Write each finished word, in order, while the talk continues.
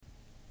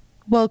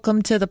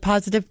Welcome to the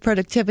Positive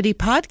Productivity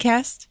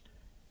Podcast,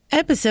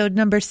 episode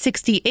number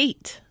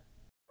 68.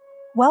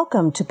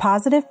 Welcome to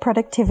Positive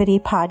Productivity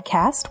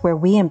Podcast, where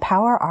we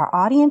empower our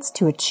audience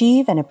to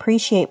achieve and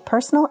appreciate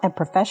personal and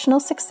professional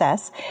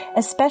success,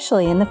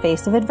 especially in the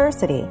face of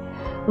adversity.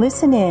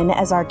 Listen in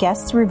as our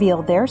guests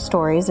reveal their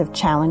stories of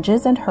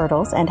challenges and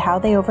hurdles and how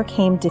they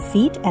overcame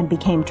defeat and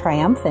became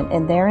triumphant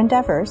in their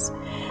endeavors.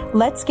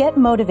 Let's get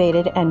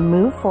motivated and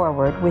move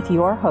forward with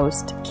your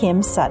host,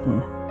 Kim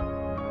Sutton.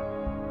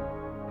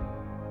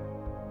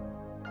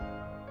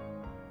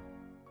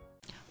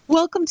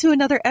 Welcome to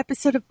another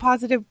episode of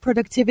Positive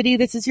Productivity.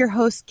 This is your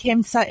host,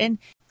 Kim Sutton,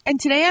 and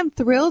today I'm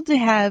thrilled to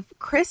have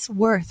Chris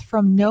Worth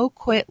from No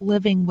Quit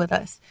Living with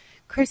us.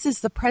 Chris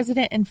is the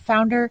president and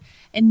founder,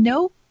 and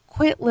No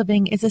Quit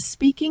Living is a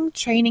speaking,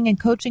 training, and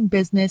coaching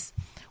business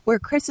where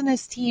Chris and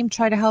his team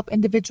try to help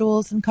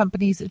individuals and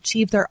companies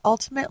achieve their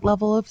ultimate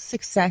level of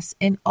success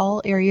in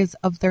all areas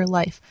of their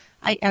life.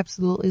 I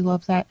absolutely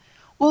love that.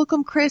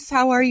 Welcome, Chris.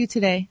 How are you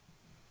today?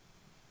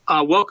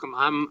 Welcome.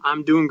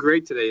 I'm doing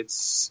great today.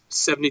 It's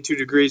 72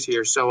 degrees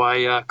here, so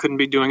I couldn't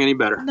be doing any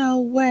better. No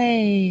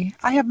way.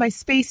 I have my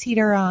space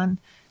heater on.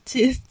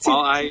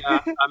 Well,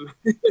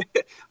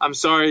 I'm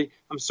sorry.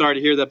 I'm sorry to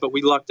hear that, but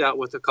we lucked out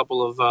with a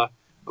couple of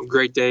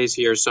great days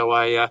here, so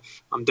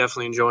I'm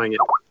definitely enjoying it.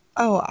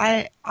 Oh,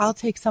 I'll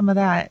take some of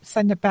that.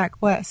 Send it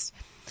back west.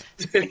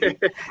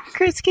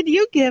 Chris, can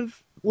you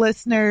give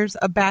listeners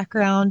a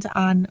background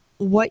on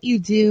what you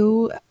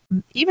do,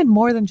 even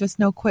more than just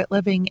No Quit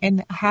Living,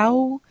 and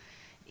how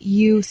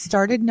you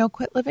started No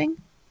Quit Living?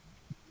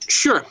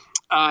 Sure.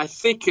 I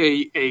think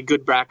a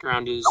good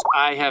background is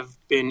I have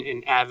been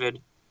an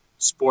avid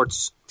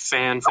sports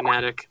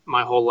fanatic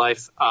my whole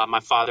life.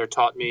 My father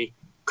taught me,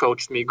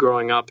 coached me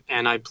growing up,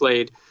 and I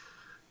played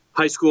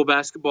high school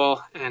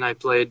basketball, and I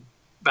played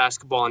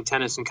basketball and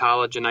tennis in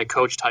college, and I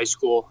coached high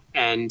school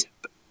and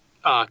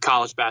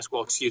college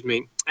basketball,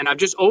 And I've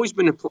just always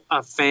been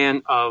a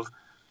fan of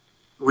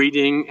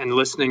reading and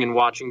listening and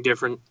watching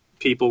different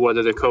people,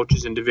 whether they're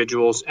coaches,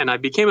 individuals. And I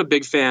became a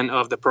big fan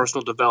of the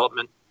personal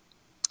development,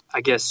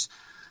 I guess,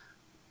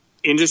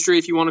 industry,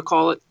 if you want to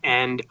call it.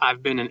 And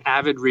I've been an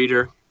avid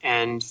reader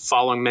and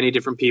following many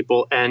different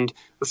people. And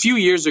a few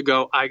years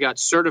ago, I got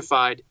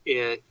certified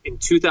in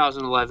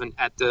 2011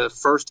 at the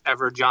first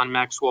ever John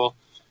Maxwell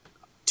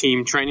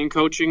team training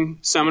coaching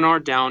seminar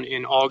down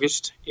in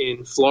August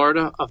in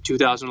Florida of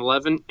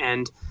 2011.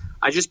 And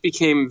I just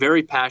became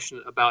very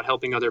passionate about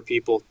helping other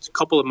people. A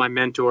couple of my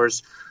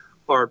mentors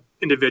are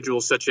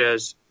individuals such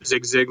as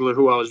Zig Ziglar,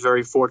 who I was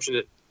very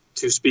fortunate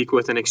to speak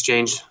with and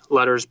exchange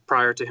letters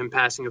prior to him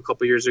passing a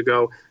couple years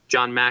ago.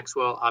 John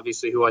Maxwell,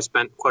 obviously, who I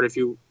spent quite a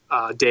few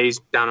days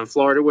down in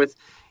Florida with,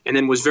 and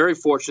then was very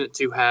fortunate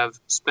to have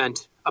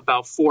spent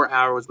about 4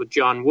 hours with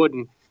John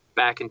Wooden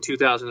back in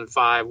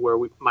 2005, where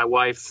my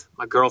wife,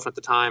 my girlfriend at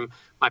the time,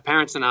 my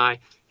parents and I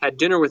had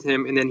dinner with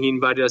him, and then he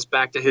invited us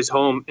back to his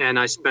home, and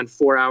I spent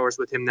 4 hours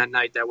with him that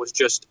night. That was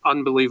just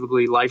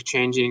unbelievably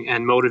life-changing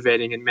and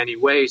motivating in many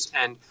ways.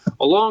 And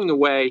along the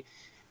way,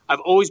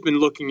 I've always been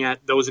looking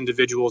at those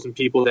individuals and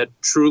people that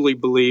truly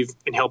believe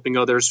in helping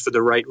others for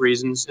the right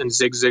reasons. And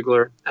Zig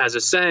Ziglar has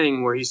a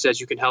saying where he says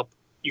you can have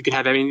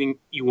anything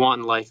you want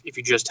in life if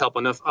you just help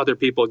enough other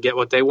people get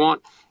what they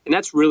want. And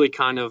that's really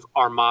kind of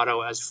our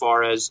motto as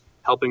far as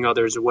helping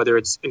others, whether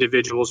it's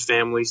individuals,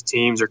 families,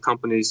 teams, or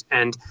companies.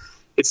 And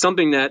it's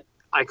something that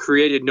I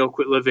created No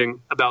Quit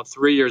Living about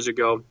 3 years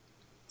ago.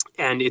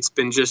 And it's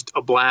been just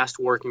a blast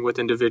working with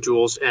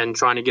individuals and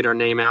trying to get our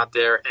name out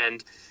there.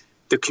 And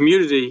the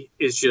community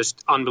is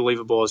just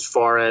unbelievable as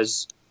far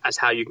as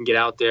how you can get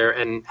out there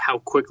and how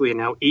quickly and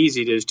how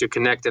easy it is to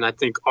connect. And I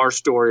think our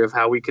story of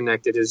how we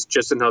connected is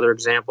just another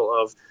example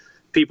of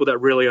people that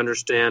really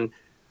understand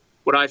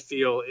what I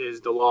feel is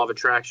the law of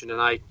attraction.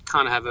 And I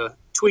kind of have a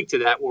tweak to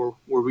that where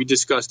we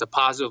discussed a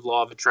positive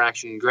law of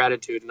attraction and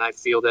gratitude. And I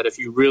feel that if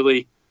you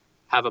really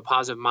have a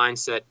positive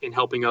mindset in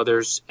helping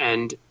others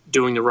and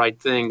doing the right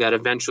thing, that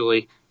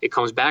eventually it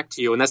comes back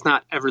to you. And that's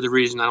not ever the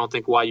reason, I don't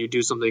think, why you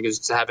do something is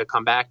to have it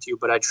come back to you.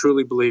 But I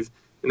truly believe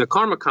in the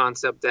karma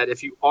concept that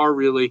if you are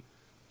really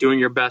doing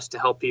your best to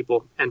help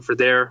people and for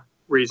their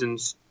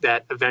reasons,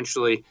 that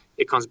eventually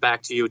it comes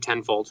back to you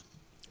tenfold.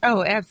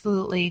 Oh,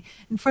 absolutely.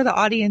 And for the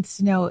audience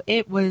to know,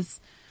 it was,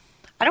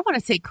 I don't want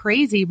to say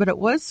crazy, but it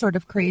was sort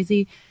of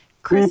crazy.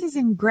 Chris is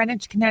in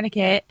Greenwich,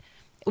 Connecticut,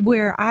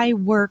 where I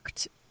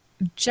worked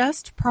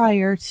just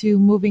prior to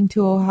moving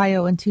to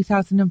Ohio in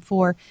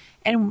 2004.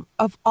 And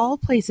of all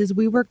places,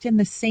 we worked in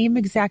the same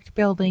exact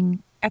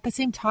building at the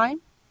same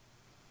time.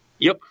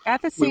 Yep.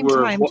 At the same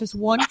time, just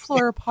one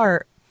floor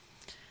apart.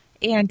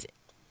 And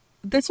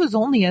this was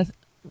only a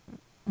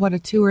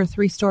 2 or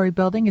 3 story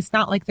building. It's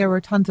not like there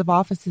were tons of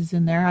offices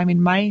in there. I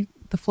mean,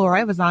 the floor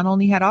I was on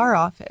only had our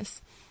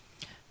office.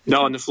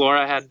 No, and the floor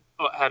I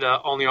had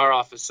only our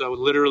office. So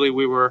literally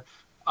we were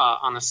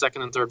on the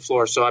second and third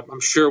floor. So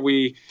I'm sure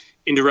we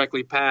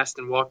indirectly passed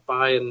and walked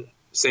by in the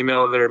same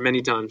elevator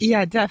many times.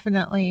 Yeah,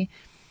 definitely.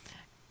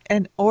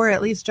 Or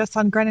at least just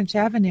on Greenwich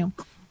Avenue.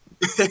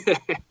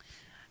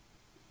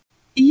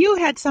 You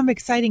had some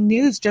exciting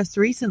news just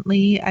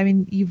recently. I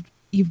mean,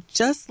 you've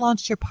just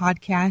launched your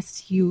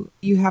podcast.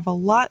 You have a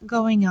lot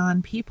going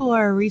on. People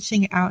are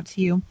reaching out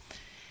to you.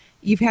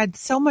 You've had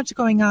so much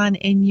going on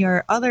in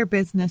your other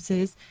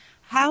businesses.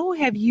 How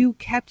have you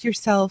kept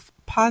yourself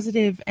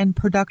positive and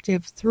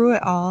productive through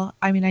it all?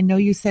 I mean, I know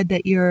you said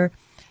that you're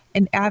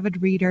an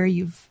avid reader.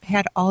 You've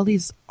had all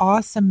these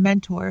awesome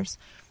mentors,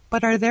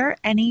 but are there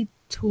any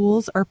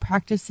tools or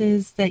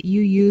practices that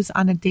you use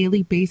on a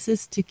daily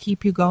basis to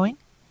keep you going?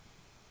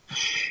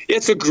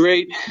 It's a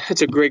great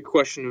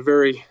question. A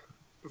very,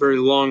 very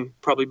long,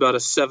 probably about a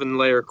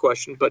 7-layer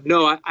question. But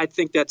no, I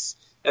think that's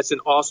an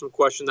awesome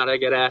question that I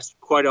get asked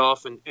quite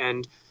often.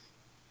 And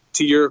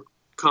to your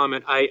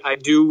comment, I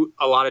do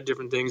a lot of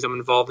different things. I'm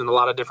involved in a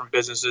lot of different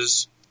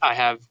businesses. I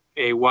have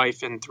a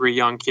wife and 3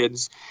 young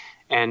kids,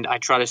 and I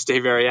try to stay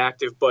very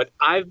active. But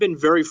I've been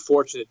very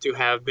fortunate to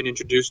have been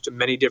introduced to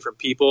many different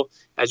people,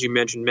 as you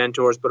mentioned,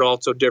 mentors, but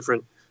also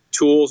different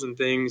tools and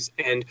things.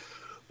 And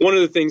one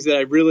of the things that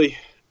I really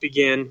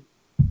began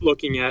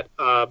looking at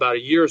about a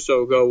year or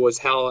so ago was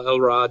Hal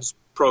Elrod's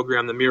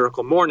program, The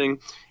Miracle Morning,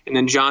 and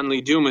then John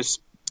Lee Dumas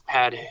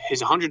had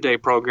his 100-day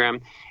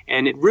program,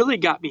 and it really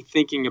got me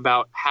thinking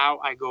about how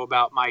I go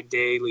about my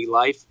daily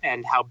life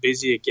and how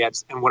busy it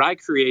gets. And what I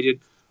created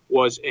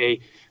was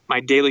my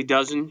daily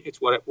dozen. It's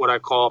what I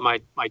call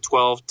my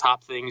 12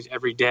 top things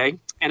every day,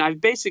 and I've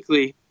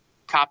basically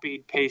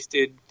copied,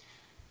 pasted,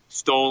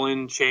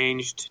 stolen,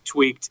 changed,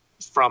 tweaked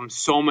from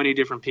so many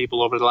different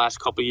people over the last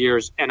couple of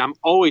years, and I'm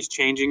always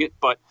changing it.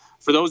 But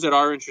for those that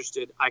are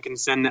interested, I can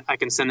send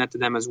that to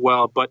them as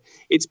well. But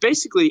it's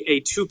basically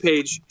a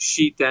 2-page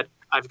sheet that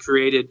I've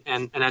created,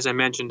 and as I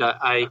mentioned,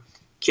 I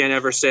can't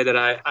ever say that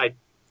I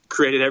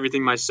created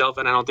everything myself,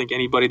 and I don't think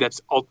anybody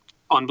that's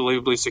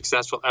unbelievably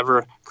successful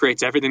ever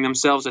creates everything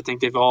themselves. I think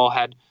they've all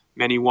had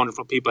many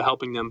wonderful people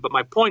helping them. But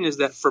my point is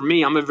that for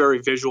me, I'm a very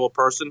visual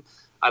person.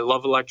 I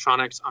love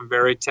electronics. I'm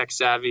very tech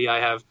savvy. I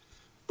have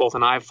both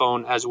an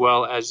iPhone as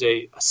well as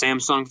a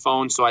Samsung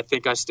phone, so I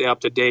think I stay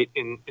up to date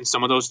in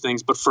some of those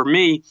things. But for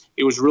me,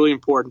 it was really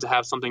important to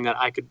have something that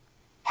I could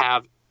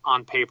have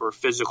on paper,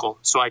 physical.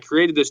 So I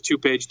created this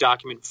 2-page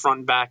document front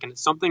and back, and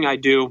it's something I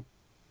do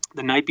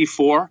the night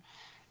before,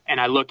 and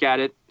I look at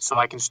it so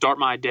I can start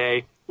my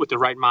day with the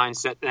right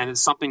mindset, and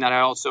it's something that I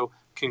also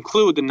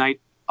conclude the night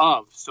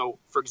of. So,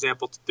 for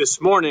example,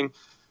 this morning,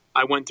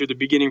 I went through the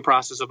beginning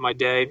process of my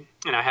day,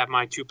 and I have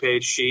my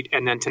 2-page sheet,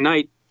 and then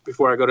tonight,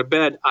 before I go to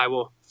bed, I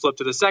will flip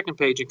to the second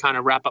page and kind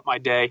of wrap up my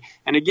day.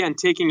 And again,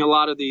 taking a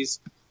lot of these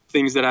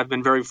things that I've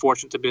been very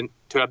fortunate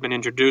to have been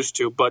introduced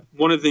to. But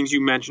one of the things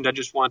you mentioned, I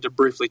just wanted to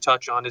briefly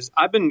touch on, is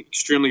I've been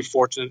extremely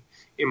fortunate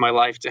in my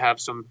life to have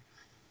some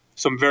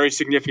very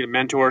significant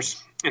mentors.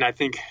 And I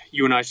think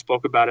you and I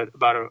spoke about it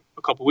about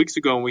a couple weeks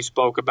ago, and we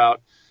spoke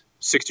about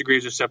 6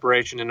 degrees of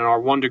separation and our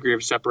 1 degree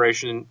of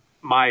separation, and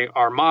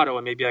our motto,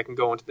 and maybe I can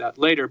go into that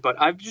later. But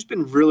I've just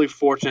been really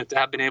fortunate to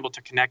have been able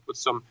to connect with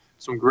some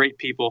great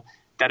people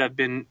that have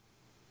been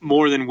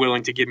more than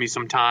willing to give me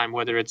some time,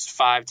 whether it's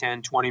 5,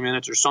 10, 20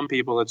 minutes, or some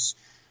people it's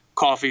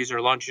coffees or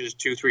lunches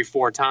 2, 3,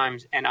 4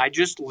 times. And I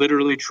just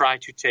literally try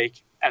to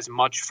take as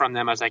much from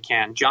them as I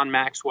can. John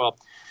Maxwell,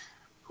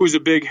 who's a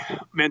big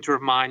mentor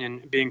of mine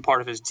and being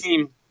part of his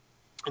team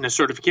in the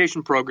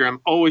certification program,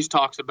 always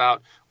talks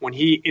about when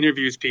he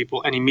interviews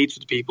people and he meets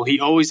with people, he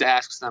always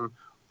asks them,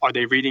 are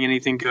they reading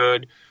anything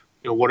good?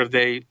 What have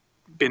they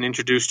been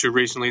introduced to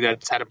recently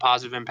that's had a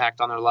positive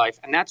impact on their life?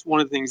 And that's one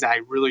of the things that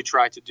I really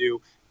try to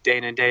do day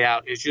in and day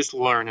out, is just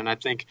learn. And I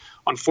think,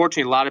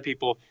 unfortunately, a lot of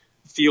people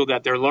feel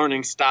that their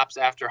learning stops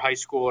after high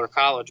school or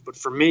college. But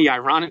for me,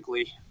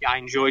 ironically, I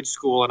enjoyed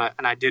school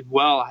and I did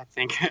well, I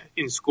think,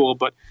 in school.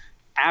 But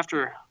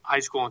after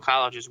high school and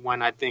college is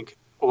when I think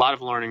a lot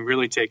of learning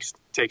really takes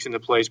into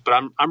place. But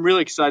I'm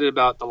really excited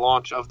about the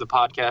launch of the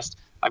podcast.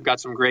 I've got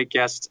some great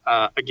guests.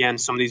 Again,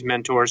 some of these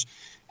mentors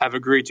have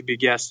agreed to be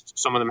guests.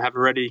 Some of them have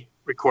already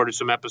recorded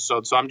some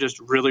episodes. So I'm just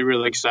really,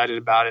 really excited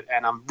about it.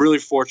 And I'm really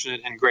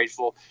fortunate and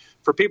grateful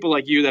for people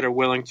like you that are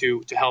willing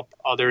to help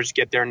others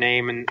get their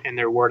name and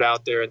their word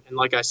out there. And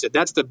like I said,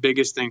 that's the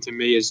biggest thing to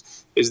me is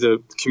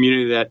the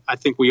community that I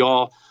think we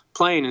all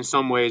play in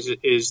some ways,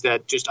 is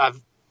that just I've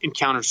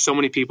encountered so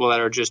many people that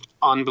are just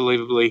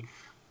unbelievably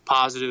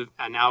positive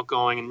and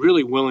outgoing and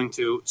really willing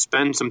to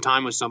spend some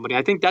time with somebody.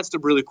 I think that's the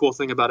really cool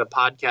thing about a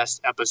podcast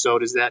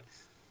episode, is that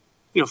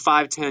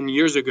 5-10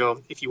 years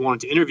ago, if you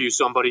wanted to interview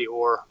somebody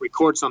or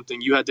record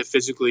something, you had to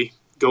physically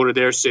go to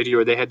their city,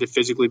 or they had to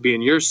physically be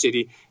in your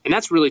city. And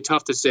that's really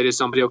tough to say to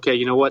somebody, okay,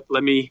 you know what,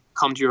 let me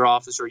come to your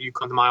office, or you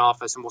come to my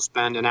office, and we'll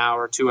spend an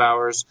hour, 2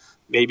 hours,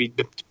 maybe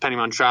depending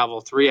on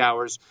travel, 3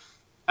 hours,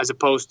 as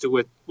opposed to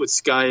with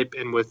Skype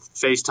and with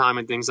FaceTime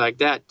and things like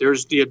that.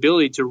 There's the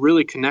ability to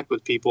really connect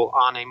with people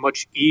on a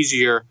much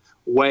easier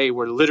way,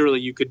 where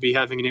literally you could be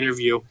having an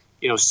interview,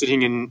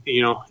 sitting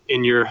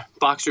in your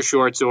boxer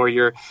shorts or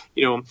your,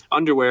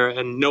 underwear,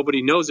 and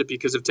nobody knows it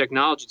because of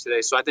technology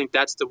today. So I think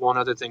that's the one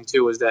other thing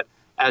too, is that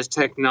as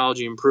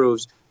technology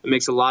improves, it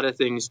makes a lot of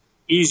things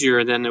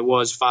easier than it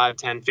was 5,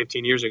 10,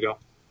 15 years ago.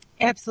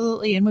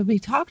 Absolutely. And when we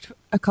talked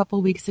a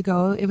couple weeks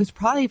ago, it was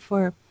probably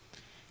for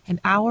an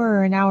hour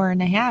or an hour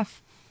and a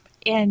half.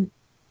 And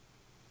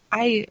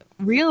I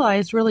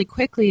realized really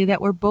quickly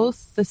that we're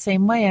both the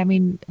same way. I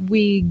mean,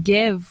 we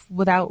give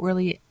without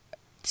really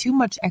too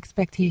much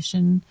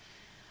expectation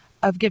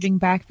of giving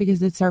back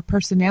because it's our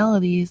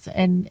personalities.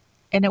 And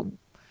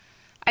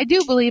I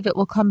do believe it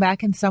will come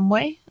back in some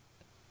way,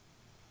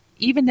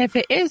 even if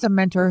it is a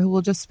mentor who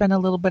will just spend a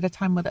little bit of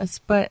time with us.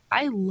 But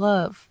I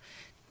love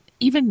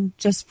even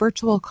just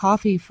virtual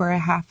coffee for a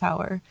half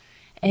hour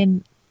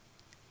and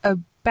a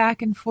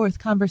back and forth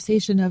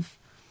conversation of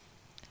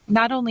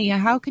not only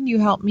how can you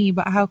help me,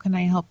 but how can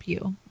I help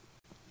you?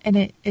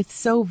 And it's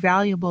so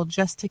valuable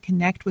just to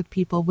connect with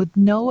people with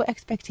no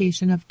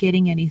expectation of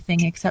getting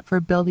anything except for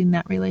building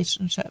that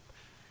relationship.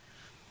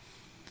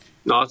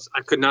 No,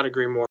 I could not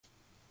agree more.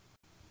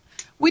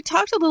 We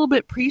talked a little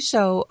bit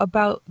pre-show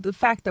about the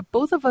fact that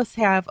both of us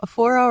have a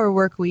 4-hour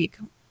work week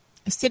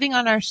sitting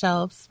on our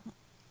shelves.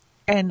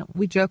 And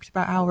we joked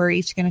about how we're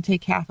each going to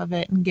take half of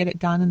it and get it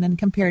done and then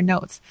compare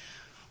notes.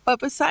 But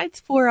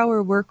besides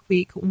 4-hour work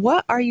week,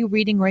 what are you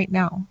reading right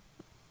now?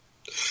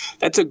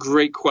 That's a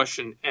great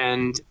question.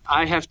 And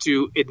I have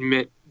to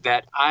admit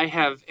that I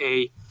have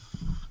a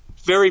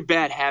very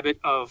bad habit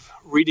of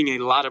reading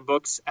a lot of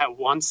books at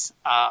once.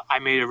 I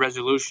made a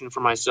resolution for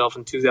myself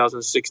in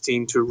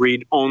 2016 to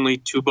read only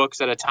 2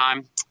 books at a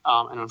time.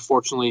 And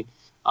unfortunately,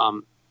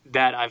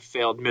 that I've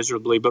failed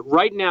miserably. But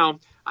right now,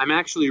 I'm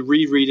actually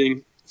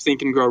rereading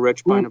Think and Grow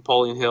Rich by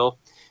Napoleon Hill.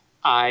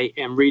 I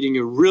am reading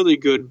a really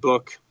good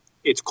book.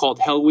 It's called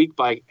Hell Week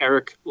by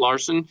Erik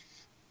Larson,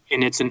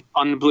 and it's an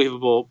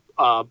unbelievable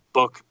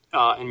book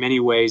in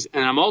many ways.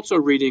 And I'm also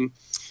reading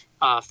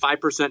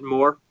 5%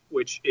 More,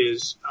 which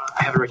is,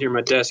 I have it right here on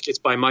my desk. It's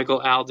by Michael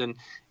Alden.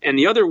 And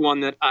the other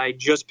one that I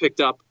just picked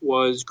up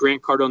was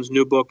Grant Cardone's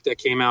new book that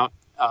came out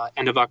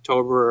end of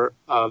October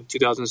of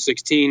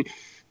 2016,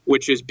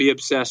 which is Be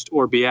Obsessed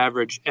or Be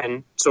Average.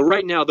 And so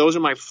right now, those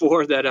are my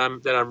 4 that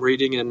I'm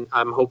reading, and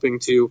I'm hoping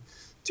to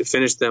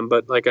finish them.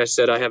 But like I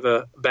said, I have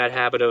a bad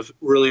habit of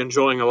really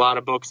enjoying a lot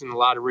of books and a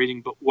lot of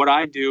reading. But what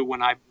I do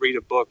when I read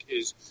a book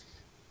is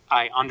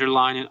I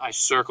underline it, I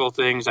circle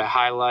things, I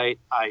highlight,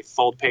 I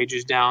fold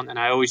pages down, and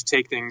I always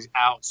take things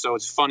out. So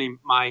it's funny,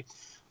 my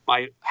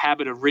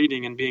habit of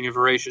reading and being a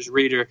voracious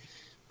reader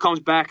comes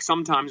back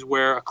sometimes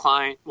where a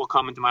client will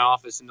come into my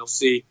office and they'll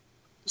see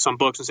some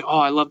books and say, oh,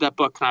 I love that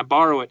book. Can I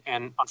borrow it?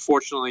 And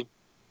unfortunately,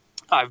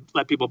 I've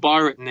let people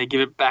borrow it and they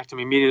give it back to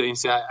me immediately and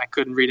say, I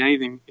couldn't read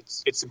anything.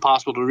 It's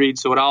impossible to read.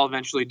 So what I'll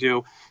eventually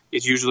do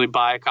is usually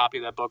buy a copy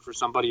of that book for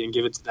somebody and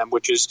give it to them,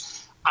 which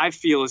is, I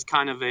feel, is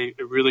kind of a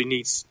really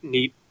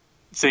neat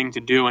thing to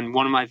do. And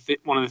one of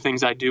the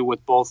things I do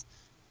with both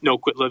No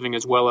Quit Living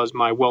as well as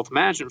my wealth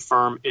management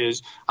firm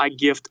is I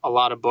gift a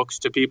lot of books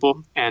to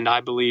people. And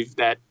I believe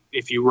that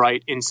if you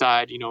write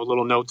inside, a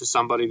little note to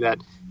somebody that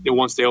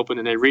once they open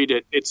and they read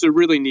it, it's a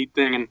really neat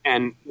thing.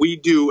 And we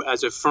do,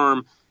 as a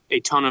firm, a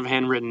ton of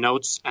handwritten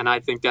notes. And I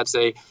think that's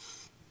a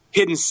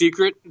hidden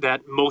secret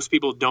that most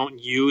people don't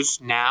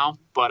use now.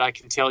 But I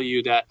can tell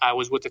you that I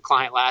was with a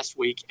client last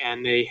week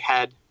and they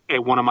had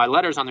one of my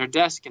letters on their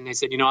desk. And they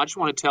said, I just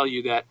want to tell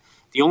you that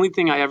the only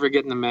thing I ever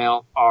get in the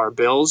mail are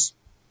bills.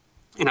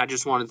 And I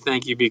just want to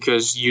thank you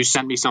because you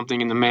sent me something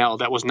in the mail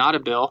that was not a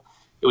bill.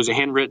 It was a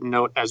handwritten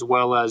note as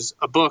well as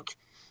a book,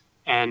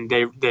 and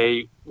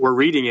they were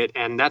reading it,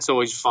 and that's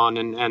always fun.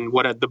 And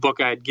what the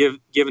book I had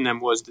given them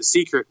was The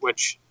Secret,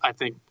 which I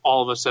think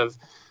all of us have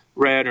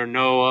read or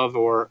know of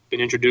or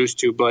been introduced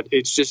to. But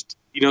it's just,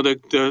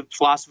 the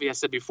philosophy I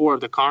said before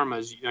of the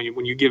karmas,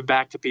 when you give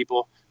back to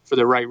people for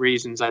the right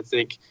reasons, I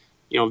think,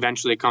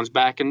 eventually it comes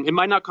back. And it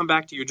might not come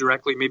back to you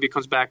directly. Maybe it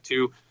comes back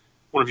to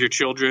one of your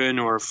children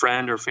or a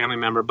friend or family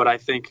member. But I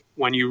think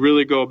when you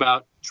really go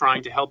about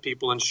trying to help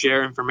people and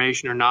share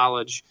information or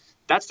knowledge,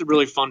 that's the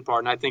really fun part.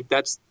 And I think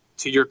that's,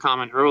 to your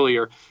comment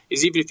earlier,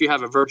 is even if you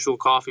have a virtual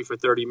coffee for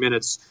 30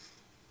 minutes,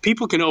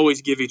 people can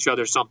always give each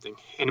other something.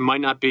 And it might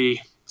not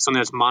be something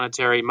that's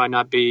monetary. It might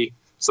not be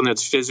something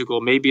that's physical.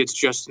 Maybe it's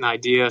just an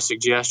idea, a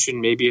suggestion.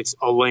 Maybe it's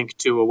a link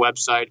to a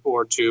website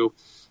or to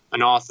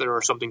an author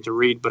or something to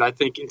read. But I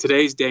think in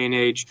today's day and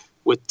age,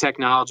 with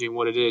technology and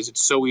what it is,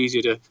 it's so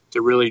easy to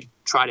really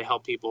try to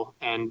help people.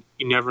 And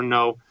you never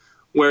know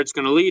where it's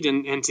going to lead.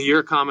 And to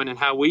your comment and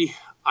how we,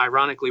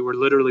 ironically, we're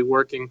literally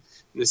working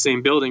in the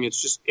same building.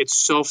 It's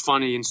so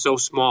funny and so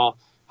small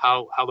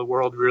how the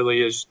world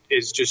really is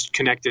just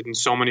connected in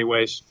so many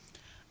ways.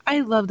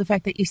 I love the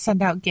fact that you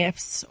send out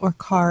gifts or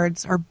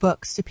cards or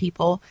books to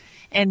people.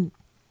 And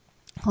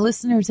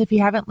listeners, if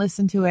you haven't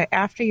listened to it,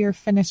 after you're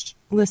finished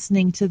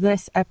listening to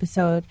this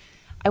episode,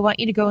 I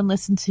want you to go and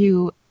listen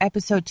to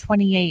episode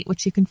 28,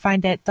 which you can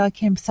find at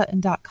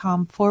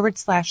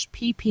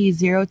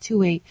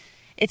thekimsutton.com/pp028.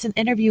 It's an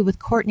interview with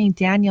Courtney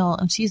Daniel,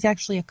 and she's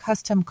actually a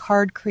custom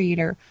card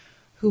creator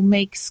who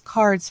makes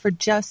cards for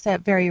just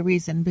that very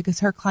reason, because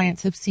her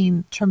clients have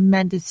seen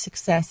tremendous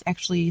success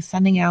actually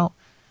sending out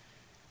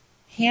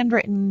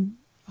handwritten,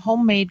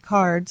 homemade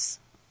cards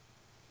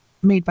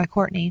made by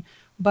Courtney.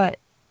 But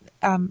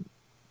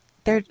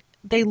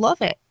they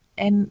love it.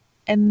 And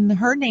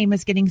her name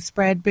is getting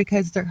spread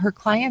because her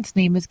client's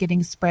name is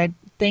getting spread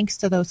thanks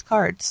to those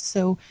cards.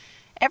 So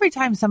every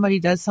time somebody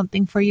does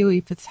something for you,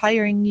 if it's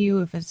hiring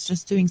you, if it's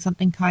just doing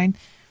something kind,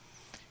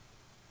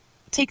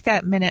 take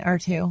that minute or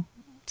two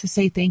to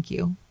say thank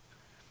you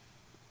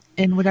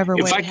in whatever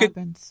way it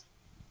happens.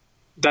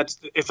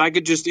 If I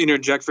could just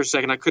interject for a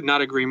second, I could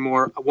not agree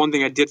more. One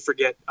thing I did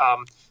forget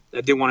that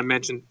I did want to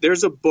mention,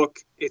 there's a book,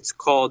 it's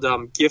called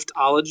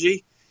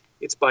Giftology.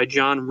 It's by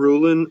John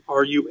Ruhlin,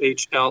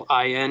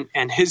 Ruhlin,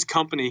 and his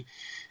company,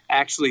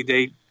 actually,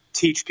 they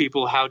teach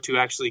people how to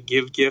actually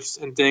give gifts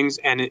and things,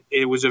 and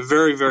it was a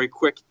very, very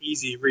quick,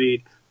 easy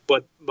read.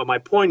 But my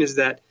point is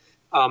that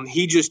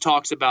he just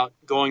talks about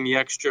going the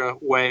extra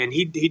way, and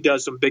he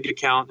does some big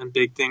account and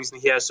big things,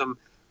 and he has some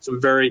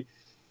very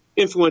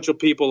influential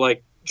people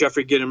like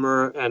Jeffrey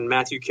Gitomer and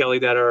Matthew Kelly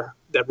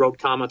that wrote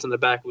comments on the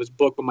back of his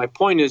book. But my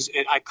point is,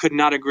 and I could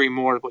not agree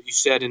more with what you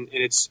said, and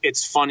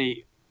it's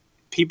funny.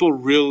 People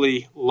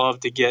really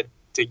love to get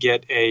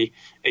a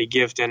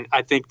gift, and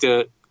I think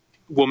the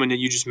woman that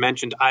you just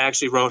mentioned, I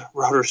actually wrote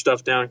her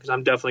stuff down because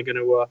I'm definitely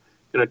going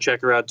to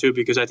check her out too,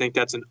 because I think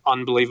that's an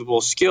unbelievable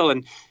skill,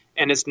 and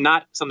it's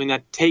not something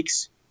that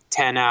takes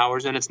 10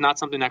 hours, and it's not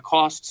something that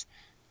costs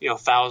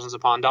thousands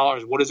upon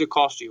dollars. What does it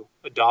cost you?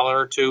 $1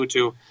 or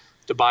 $2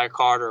 to buy a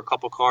card or a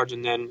couple cards,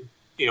 and then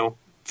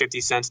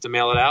 50 cents to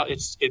mail it out.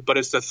 But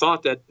it's the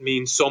thought that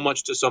means so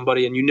much to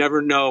somebody, and you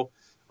never know,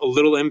 a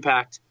little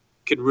impact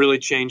could really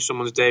change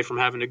someone's day, from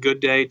having a good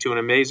day to an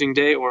amazing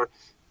day, or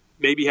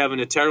maybe having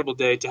a terrible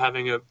day to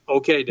having a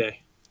okay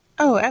day.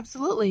 Oh,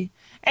 absolutely.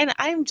 And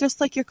I'm just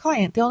like your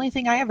client. The only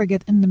thing I ever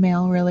get in the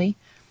mail, really,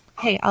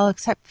 hey, I'll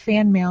accept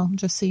fan mail,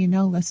 just so you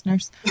know,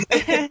 listeners.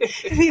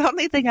 The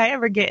only thing I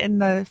ever get in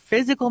the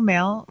physical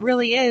mail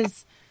really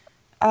is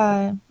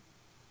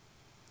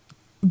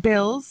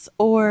bills,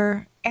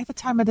 or at the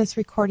time of this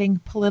recording,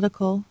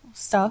 political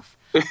stuff,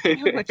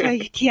 which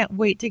I can't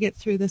wait to get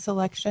through this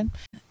election.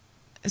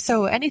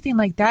 So anything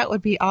like that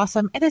would be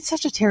awesome. And it's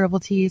such a terrible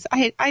tease.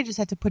 I just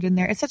had to put in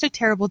there, it's such a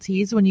terrible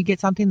tease when you get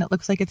something that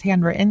looks like it's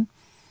handwritten,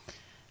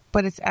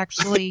 but it's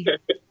actually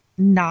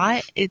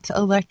not. It's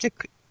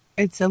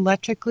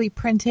electrically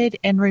printed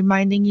and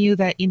reminding you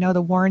that,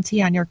 the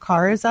warranty on your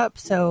car is up.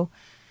 So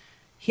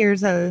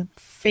here's a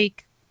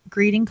fake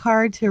greeting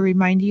card to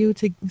remind you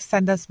to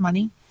send us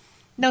money.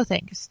 No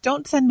thanks.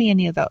 Don't send me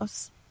any of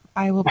those.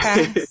 I will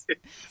pass.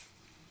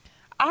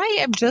 I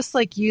am just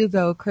like you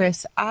though,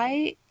 Chris.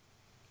 I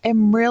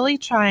am really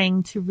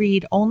trying to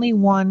read only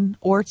 1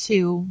 or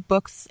 2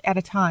 books at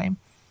a time.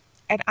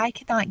 And I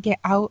cannot get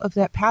out of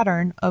that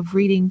pattern of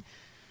reading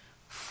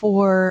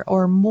 4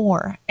 or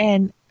more.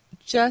 And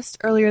just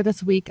earlier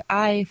this week,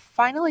 I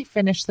finally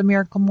finished The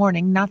Miracle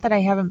Morning. Not that I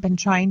haven't been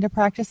trying to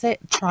practice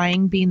it,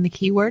 trying being the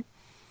key word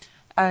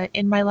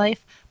in my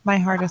life. My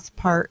hardest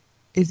part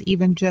is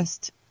even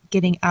just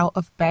getting out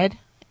of bed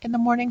in the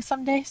morning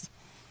some days,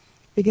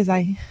 because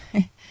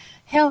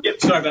Hal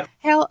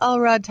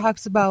Elrod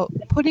talks about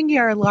putting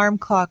your alarm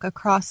clock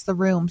across the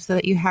room so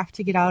that you have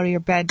to get out of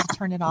your bed to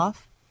turn it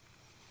off.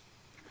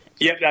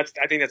 Yeah,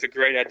 I think that's a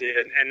great idea.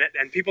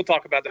 And people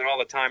talk about that all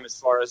the time as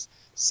far as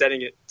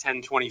setting it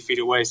 10, 20 feet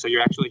away, so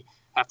you actually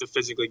have to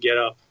physically get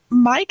up.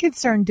 My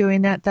concern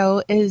doing that,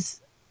 though,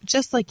 is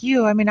just like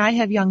you. I mean, I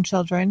have young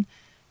children,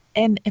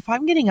 and if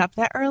I'm getting up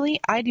that early,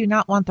 I do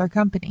not want their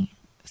company.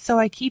 So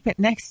I keep it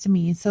next to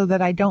me so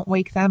that I don't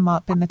wake them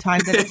up in the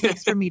time that it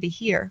takes for me to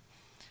hear.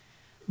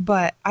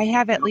 But I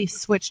have at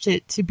least switched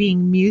it to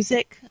being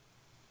music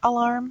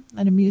alarm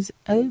and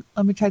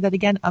let me try that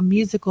again. A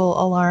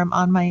musical alarm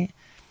on my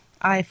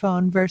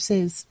iPhone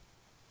versus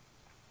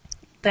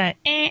the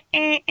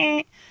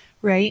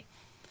right.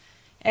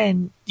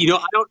 And I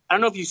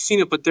don't know if you've seen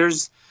it, but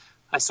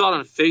I saw it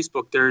on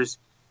Facebook. There's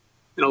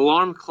an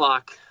alarm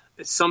clock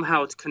that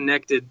somehow it's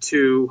connected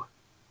to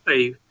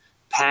a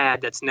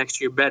pad that's next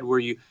to your bed where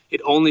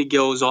it only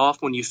goes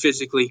off when you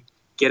physically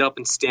get up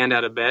and stand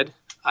out of bed.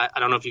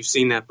 I don't know if you've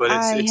seen that, but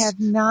I have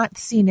not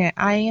seen it.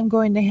 I am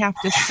going to have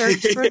to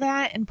search for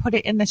that and put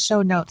it in the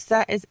show notes.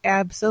 That is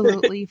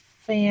absolutely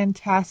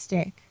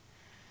fantastic.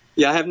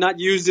 Yeah, I have not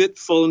used it,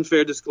 full and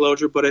fair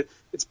disclosure, but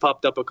it's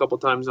popped up a couple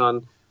times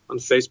on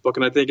Facebook,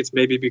 and I think it's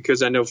maybe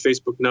because I know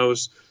Facebook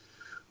knows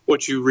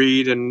what you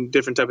read and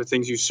different type of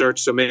things you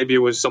search, so maybe it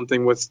was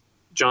something with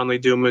John Lee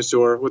Dumas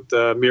or with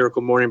The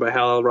Miracle Morning by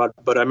Hal Elrod,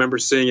 but I remember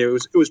seeing it.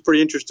 It was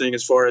pretty interesting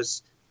as far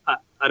as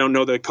I don't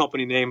know the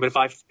company name, but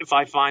if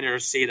I find it or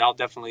see it, I'll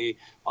definitely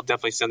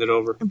send it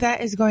over.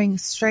 That is going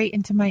straight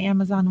into my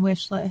Amazon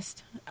wish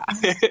list.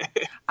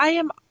 I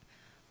am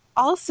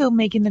also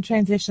making the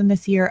transition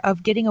this year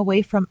of getting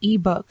away from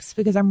ebooks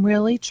because I'm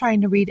really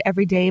trying to read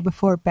every day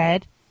before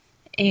bed,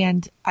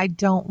 and I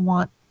don't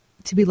want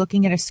to be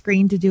looking at a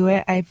screen to do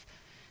it. I've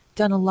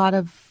done a lot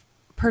of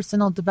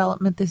personal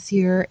development this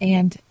year,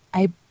 and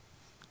I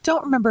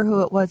don't remember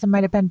who it was. It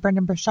might have been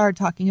Brendan Burchard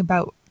talking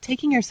about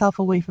taking yourself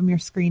away from your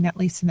screen at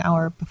least an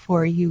hour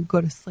before you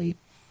go to sleep.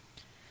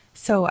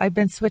 So I've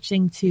been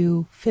switching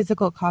to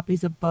physical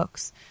copies of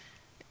books.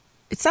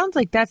 It sounds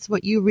like that's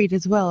what you read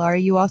as well. Are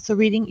you also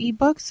reading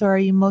ebooks, or are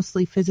you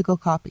mostly physical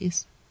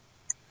copies?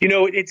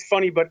 It's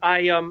funny, but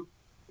I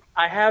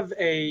have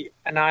an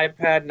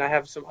iPad and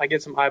I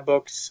get some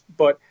iBooks,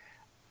 but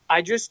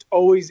I just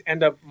always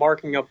end up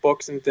marking up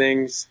books and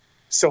things.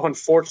 So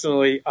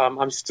unfortunately,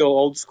 I'm still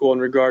old school in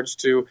regards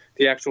to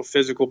the actual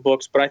physical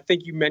books. But I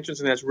think you mentioned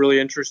something that's really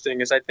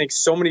interesting is I think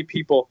so many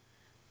people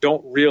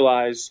don't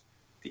realize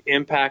the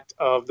impact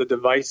of the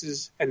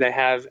devices and they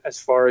have as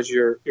far as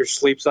your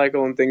sleep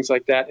cycle and things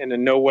like that. And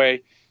in no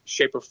way,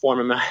 shape, or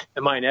form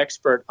am I an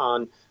expert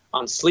on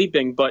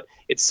sleeping, but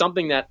it's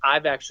something that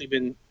I've actually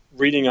been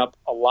reading up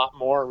a lot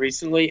more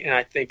recently. And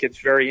I think it's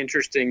very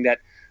interesting that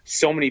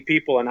so many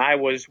people, and I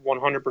was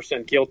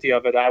 100% guilty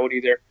of it, I would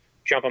either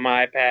jump on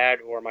my iPad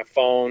or my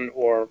phone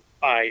or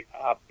my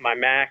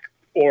Mac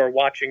or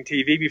watching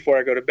TV before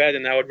I go to bed.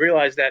 And I would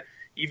realize that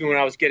even when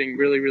I was getting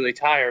really, really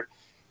tired,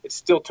 it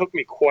still took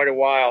me quite a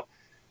while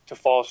to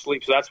fall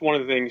asleep. So that's one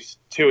of the things,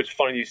 too, it's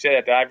funny you say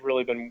that I've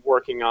really been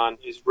working on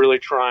is really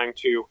trying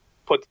to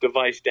put the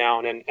device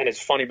down. And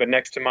it's funny, but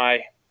next to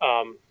my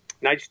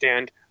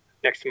nightstand,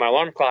 next to my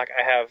alarm clock,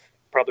 I have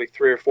probably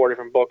 3 or 4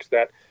 different books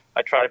that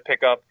I try to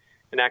pick up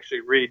and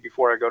actually read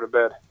before I go to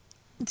bed.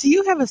 Do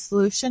you have a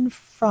solution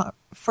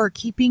for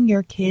keeping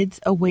your kids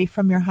away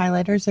from your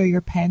highlighters or your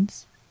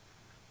pens?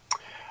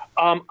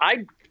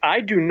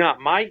 I do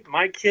not.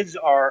 My kids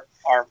are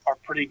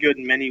pretty good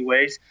in many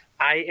ways.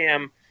 I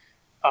am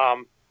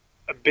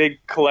a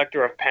big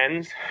collector of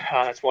pens.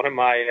 That's one of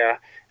my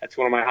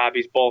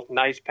hobbies. Both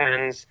nice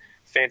pens,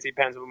 fancy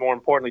pens, but more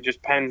importantly,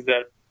 just pens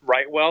that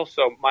write well.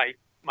 So my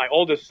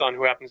oldest son,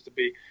 who happens to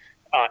be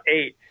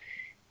 8,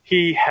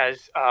 he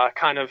has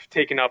kind of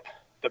taken up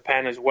the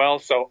pen as well.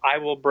 So I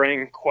will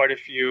bring quite a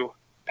few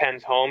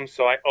pens home.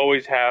 So I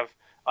always have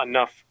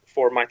enough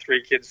for my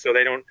 3 kids, so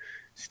they don't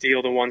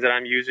steal the ones that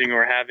I'm using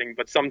or having.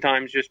 But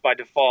sometimes just by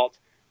default,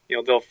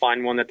 they'll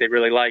find one that they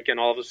really like, and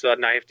all of a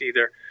sudden I have to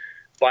either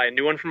buy a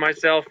new one for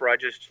myself or I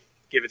just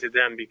give it to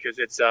them because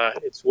it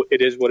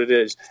is what it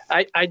is.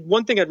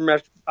 One thing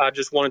I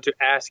just wanted to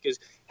ask is,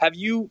 have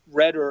you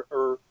read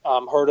or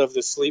heard of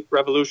The Sleep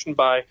Revolution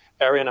by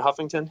Arianna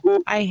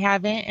Huffington? I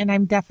haven't, and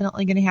I'm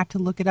definitely going to have to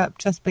look it up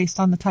just based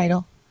on the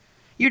title.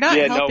 You're not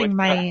helping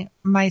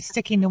my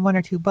sticking to 1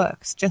 or 2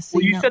 books, just so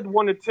you know. Said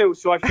 1 to 2,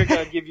 so I figured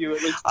I'd give you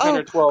at least 10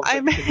 or 12.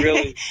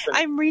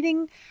 I'm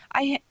reading.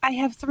 I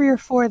have 3 or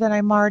 4 that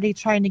I'm already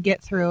trying to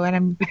get through,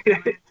 and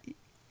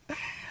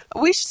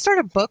we should start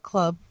a book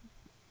club.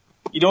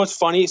 You know what's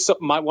funny? So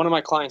one of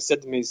my clients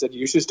said to me, he said,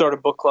 you should start a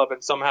book club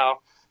and somehow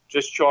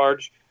just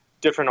charge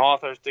different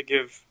authors to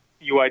give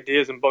you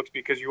ideas and books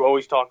because you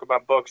always talk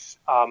about books.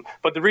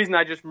 But the reason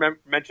I just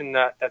mentioned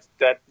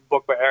that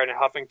book by Arianna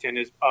Huffington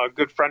is a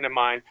good friend of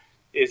mine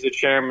is the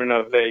chairman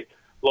of a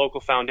local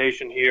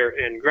foundation here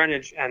in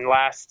Greenwich. And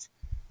I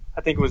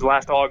think it was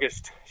last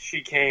August,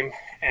 she came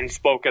and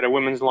spoke at a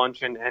women's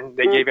luncheon, and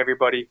they gave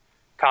everybody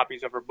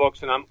copies of her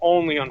books. And I'm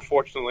only,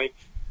 unfortunately,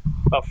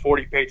 about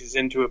 40 pages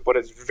into it, but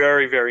it's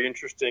very, very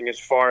interesting as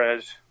far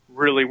as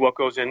really what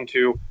goes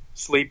into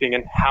sleeping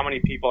and how many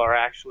people are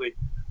actually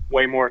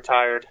way more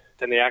tired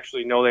than they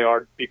actually know they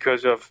are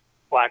because of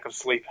lack of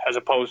sleep, as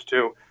opposed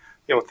to,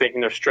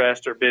 thinking they're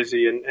stressed or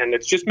busy. And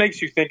it just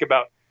makes you think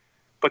about,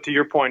 but to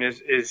your point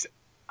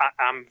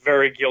I'm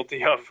very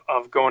guilty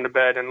of going to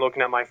bed and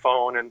looking at my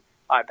phone and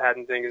iPad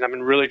and things. I've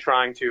been really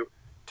trying to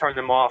turn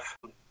them off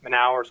an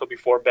hour or so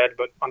before bed,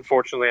 but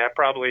unfortunately I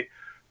probably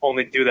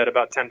only do that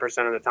about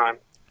 10% of the time.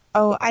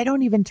 Oh, I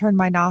don't even turn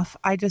mine off.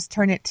 I just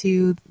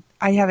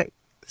I have it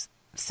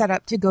set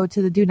up to go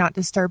to the do not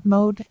disturb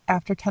mode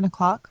after 10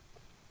 o'clock.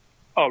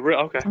 Oh,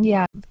 really? Okay.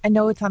 Yeah. I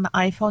know it's on the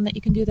iPhone that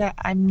you can do that.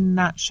 I'm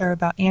not sure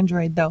about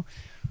Android though.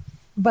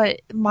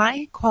 But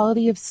my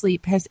quality of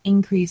sleep has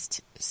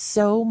increased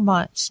so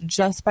much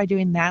just by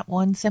doing that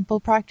one simple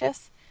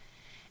practice.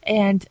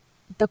 And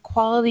the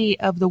quality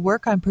of the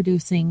work I'm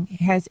producing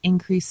has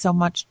increased so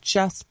much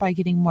just by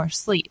getting more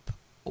sleep.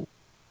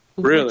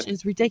 Really? Which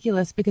is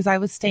ridiculous because I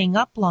was staying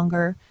up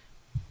longer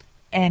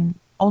and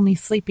only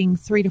sleeping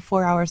 3 to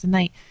 4 hours a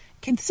night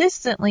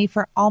consistently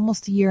for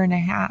almost a year and a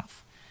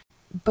half.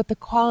 But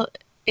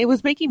it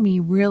was making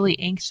me really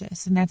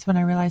anxious, and that's when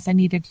I realized I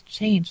needed to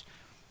change.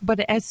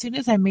 But as soon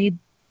as I made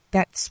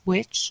that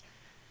switch,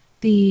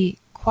 the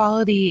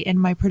quality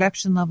and my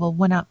production level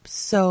went up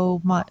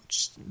so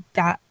much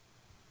that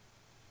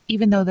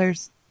even though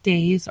there's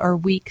days or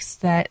weeks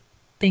that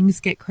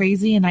things get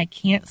crazy and I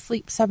can't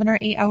sleep 7 or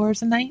 8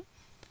 hours a night,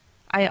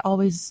 I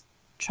always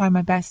try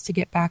my best to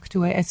get back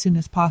to it as soon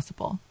as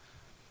possible.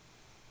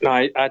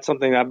 No, that's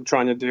something I'm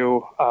trying to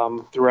do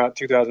throughout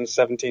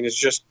 2017 is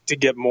just to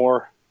get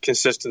more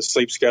consistent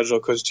sleep schedule.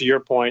 Because to your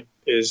point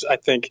is I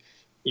think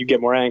you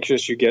get more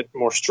anxious, you get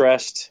more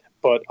stressed.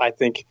 But I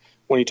think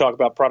when you talk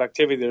about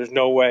productivity, there's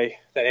no way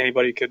that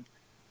anybody could,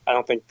 I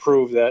don't think,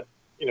 prove that,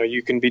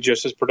 you can be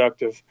just as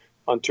productive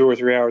on 2 or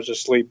 3 hours of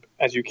sleep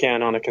as you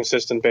can on a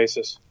consistent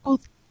basis. Well,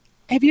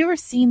 have you ever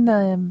seen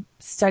the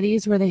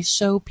studies where they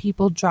show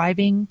people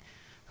driving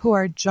who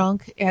are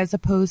drunk as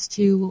opposed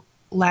to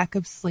lack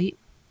of sleep?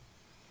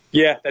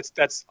 Yeah,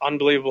 that's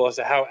unbelievable as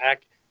to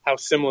how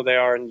similar they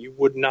are, and you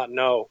would not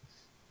know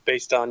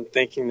based on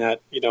thinking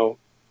that,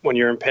 when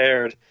you're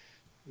impaired,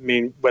 I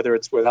mean, whether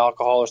it's with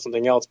alcohol or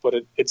something else, but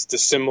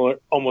it's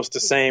almost the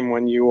same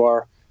when you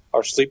are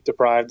sleep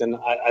deprived. And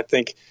I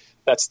think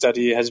that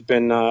study has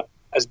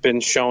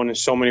been shown in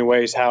so many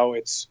ways how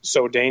it's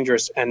so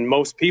dangerous. And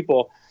most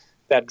people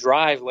that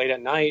drive late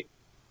at night,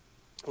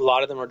 a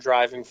lot of them are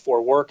driving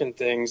for work and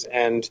things,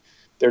 and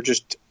they're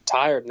just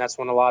tired. And that's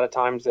when a lot of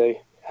times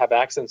they have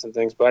accidents and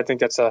things. But I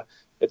think it's a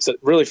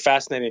really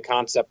fascinating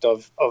concept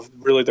of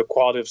really the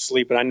quality of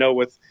sleep. And I know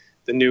with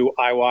the new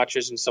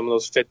iWatches and some of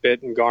those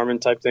Fitbit and Garmin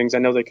type things, I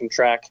know they can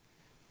track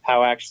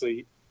how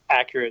actually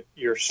accurate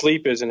your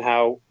sleep is and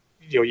how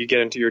you get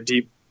into your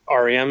deep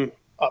REM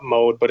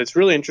mode. But it's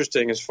really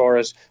interesting as far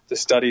as the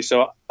study.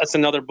 So that's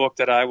another book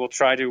that I will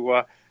try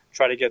to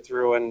get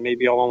through, and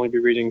maybe I'll only be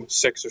reading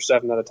 6 or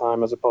 7 at a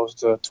time as opposed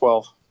to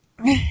 12.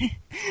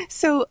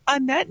 So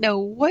on that note,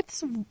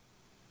 what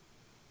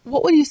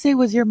would you say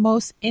was your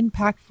most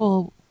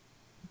impactful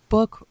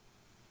book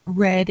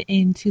read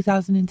in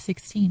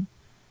 2016?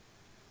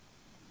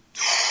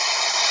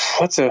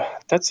 That's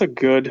a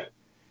good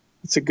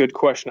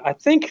question. I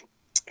think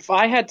if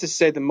I had to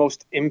say the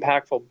most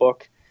impactful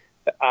book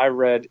that I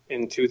read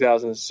in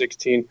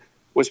 2016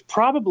 was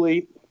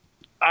probably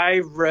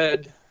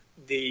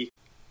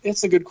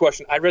it's a good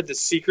question. I read The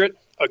Secret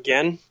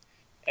again,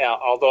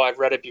 although I've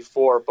read it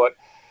before, but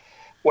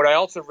what I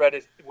also read,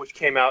 which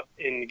came out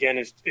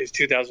is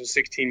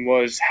 2016,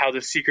 was How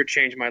the Secret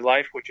Changed My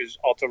Life, which is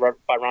also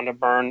by Rhonda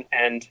Byrne.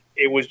 And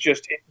it was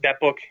that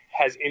book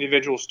has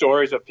individual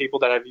stories of people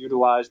that have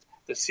utilized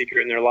The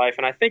Secret in their life.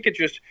 And I think it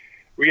just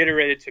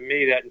reiterated to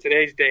me that in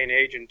today's day and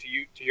age, and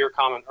to your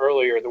comment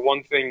earlier, the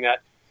one thing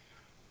that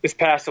this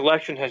past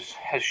election has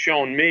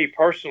shown me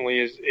personally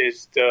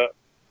is the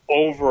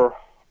overlapping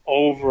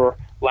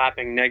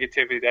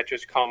negativity that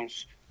just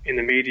comes in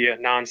the media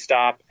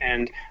nonstop.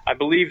 And I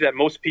believe that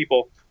most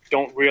people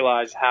don't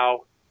realize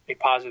how a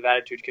positive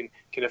attitude can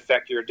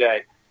affect your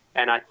day.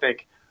 And I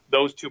think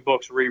those two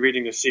books,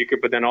 rereading The Secret,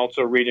 but then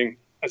also reading,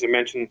 as I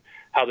mentioned,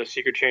 How the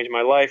Secret Changed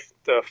My Life,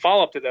 the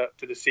follow-up to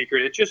The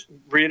Secret, it just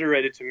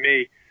reiterated to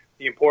me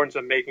the importance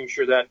of making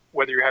sure that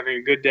whether you're having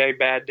a good day,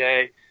 bad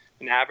day,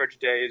 an average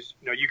day,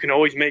 you can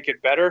always make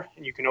it better,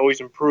 and you can always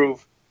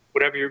improve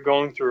whatever you're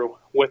going through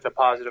with a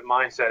positive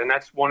mindset. And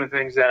that's one of the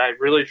things that I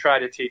really try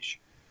to teach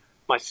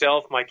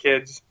myself, my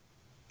kids,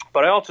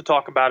 but I also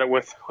talk about it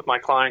with my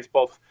clients,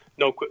 both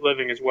No Quit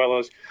Living as well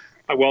as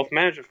my wealth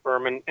management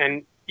firm.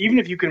 And even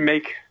if you can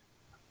make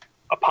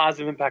a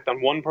positive impact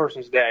on one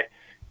person's day,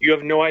 you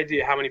have no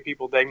idea how many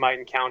people they might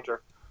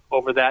encounter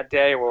over that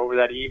day or over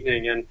that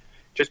evening. And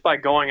just by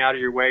going out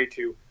of your way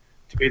to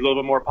be a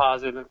little bit more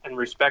positive and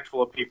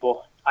respectful of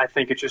people, I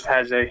think it just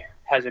has a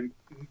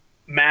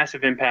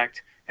massive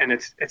impact, and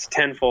it's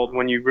tenfold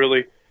when you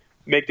really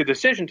make the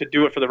decision to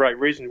do it for the right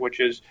reason, which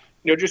is,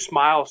 just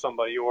smile at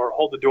somebody or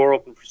hold the door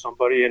open for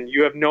somebody, and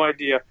you have no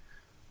idea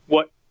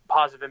what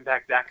positive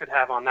impact that could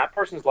have on that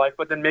person's life.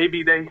 But then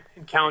maybe they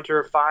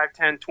encounter 5,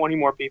 10, 20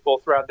 more people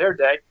throughout their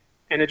day,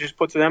 and it just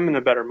puts them in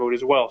a better mood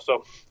as well.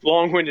 So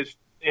long-winded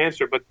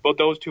answer, but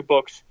those two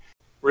books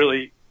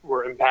really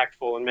were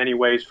impactful in many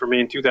ways for me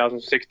in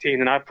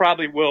 2016, and I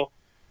probably will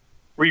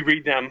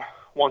reread them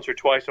once or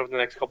twice over the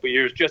next couple of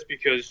years, just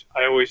because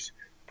I always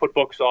put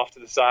books off to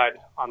the side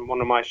on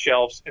one of my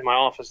shelves in my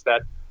office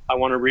that I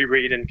want to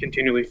reread and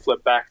continually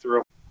flip back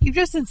through. You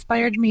just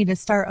inspired me to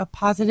start a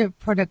positive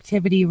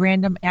productivity,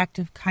 random act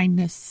of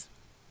kindness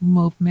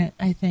movement,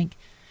 I think.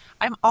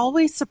 I'm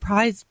always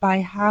surprised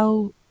by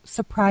how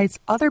surprised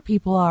other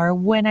people are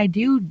when I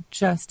do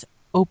just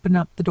open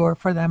up the door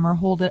for them or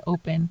hold it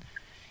open.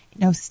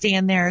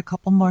 Stand there a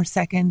couple more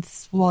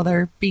seconds while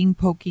they're being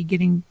pokey,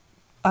 getting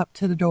up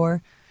to the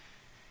door.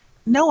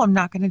 No, I'm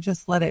not going to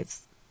just let it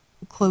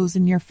close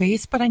in your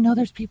face, but I know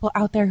there's people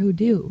out there who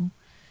do.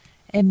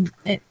 And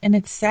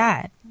it's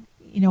sad.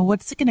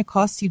 What's it going to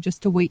cost you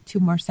just to wait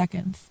 2 more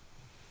seconds?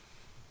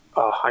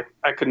 I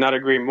could not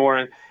agree more.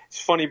 And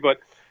it's funny, but,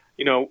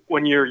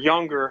 when you're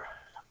younger,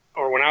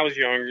 or when I was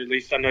younger, at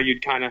least, I know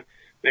you'd kind of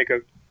make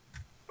a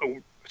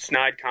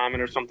snide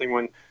comment or something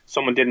when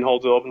someone didn't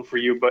hold it open for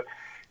you. But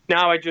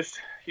now I just,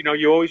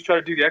 you always try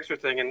to do the extra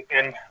thing.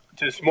 And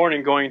this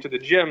morning going to the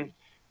gym,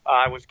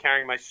 I was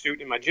carrying my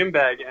suit in my gym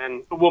bag,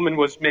 and a woman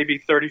was maybe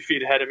 30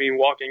 feet ahead of me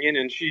walking in,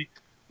 and she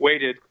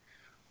waited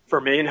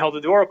for me and held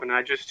the door open. And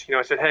I just,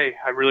 I said, hey,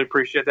 I really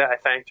appreciate that. I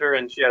thanked her,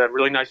 and she had a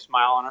really nice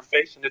smile on her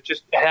face, and it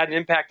had an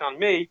impact on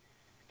me.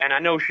 And I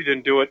know she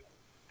didn't do it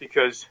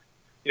because,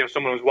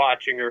 someone was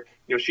watching, or,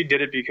 she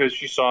did it because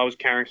she saw I was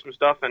carrying some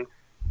stuff, and,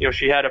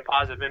 she had a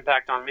positive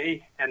impact on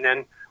me. And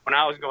then when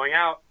I was going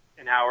out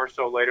an hour or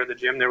so later at the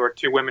gym, there were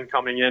 2 women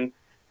coming in,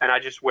 and I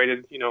just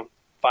waited,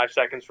 5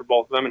 seconds for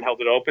both of them and held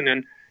it open.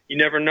 And you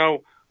never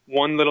know,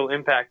 one little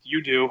impact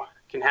you do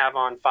can have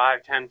on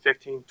 5, 10,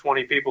 15,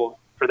 20 people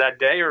for that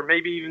day, or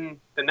maybe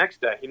even the next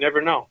day. You never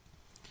know.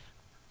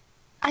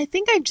 I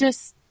think I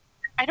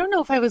I don't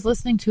know if I was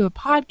listening to a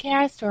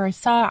podcast or I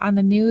saw it on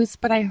the news,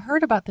 but I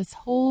heard about this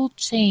whole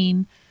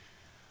chain,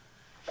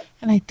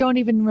 and I don't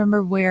even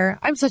remember where.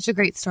 I'm such a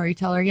great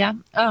storyteller, yeah.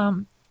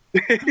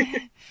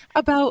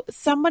 About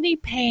somebody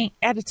paying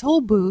at a toll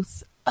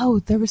booth. Oh,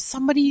 there was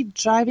somebody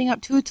driving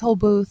up to a toll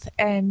booth,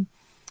 and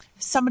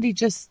somebody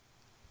just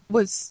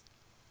was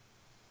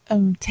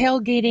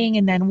tailgating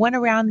and then went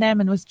around them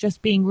and was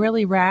just being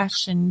really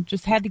rash and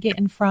just had to get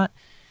in front.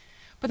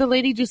 But the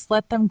lady just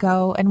let them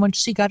go, and when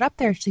she got up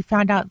there, she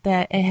found out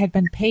that it had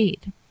been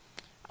paid.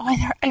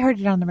 Oh, I heard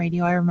it on the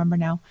radio. I remember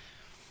now.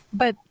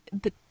 But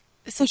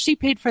so she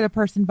paid for the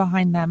person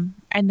behind them,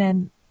 and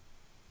then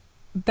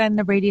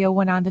the radio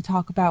went on to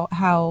talk about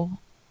how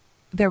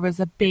there was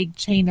a big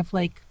chain of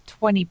like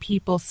 20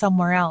 people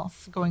somewhere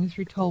else going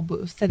through toll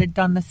booths that had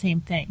done the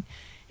same thing.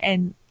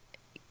 And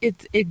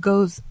it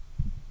goes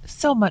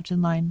so much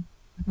in line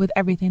with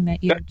everything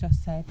that you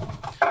just said.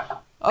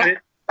 Oh.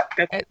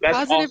 That's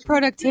positive awesome.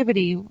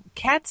 Productivity.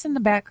 Cats in the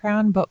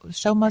background, but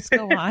show must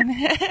go on.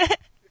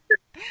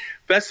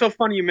 That's so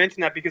funny you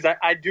mentioned that, because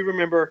I do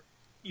remember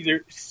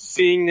either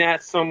seeing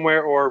that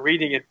somewhere or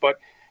reading it, but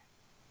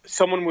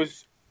someone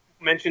was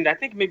mentioned, I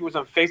think maybe it was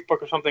on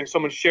Facebook or something,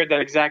 someone shared that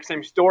exact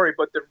same story,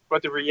 but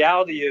the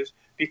reality is,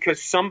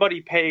 because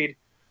somebody paid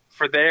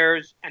for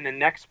theirs and the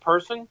next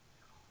person,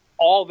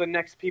 all the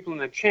next people in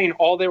the chain,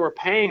 all they were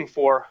paying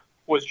for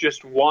was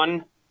just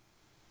one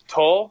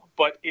toll,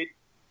 but it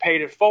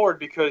paid it forward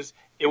because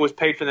it was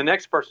paid for the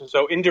next person.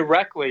 So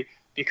indirectly,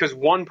 because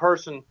one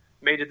person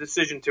made a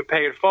decision to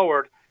pay it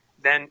forward,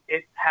 then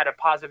it had a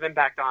positive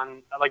impact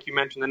on, like you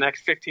mentioned, the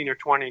next 15 or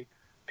 20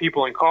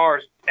 people in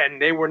cars,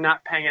 and they were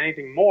not paying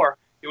anything more.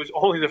 It was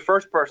only the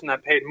first person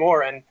that paid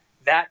more, and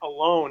that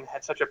alone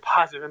had such a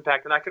positive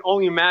impact. And I can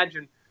only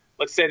imagine,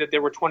 let's say that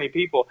there were 20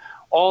 people.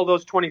 All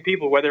those 20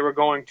 people, whether they were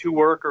going to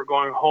work or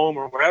going home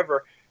or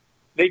wherever,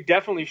 they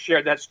definitely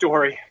shared that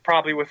story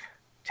probably with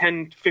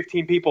 10,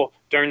 15 people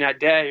during that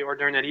day or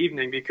during that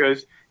evening,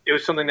 because it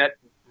was something that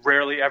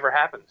rarely ever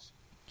happens.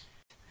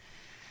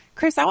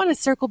 Chris, I want to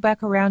circle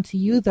back around to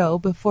you, though,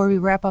 before we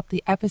wrap up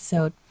the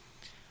episode.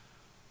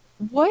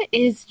 What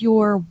is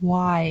your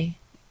why?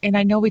 And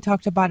I know we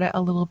talked about it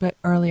a little bit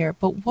earlier,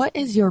 but what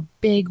is your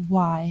big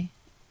why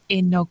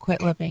in No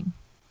Quit Living?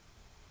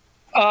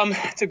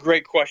 It's a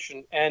great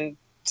question. And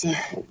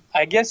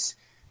I guess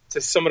to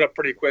sum it up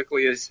pretty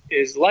quickly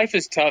is life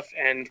is tough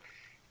and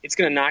it's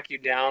going to knock you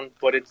down,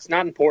 but it's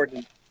not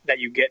important that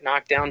you get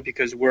knocked down,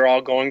 because we're all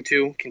going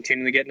to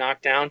continue to get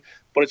knocked down.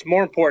 But it's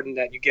more important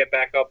that you get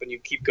back up and you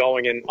keep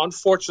going. And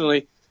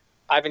unfortunately,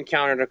 I've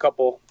encountered a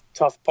couple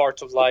tough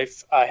parts of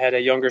life. I had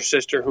a younger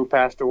sister who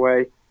passed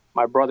away.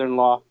 My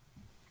brother-in-law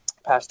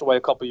passed away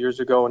a couple years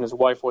ago, and his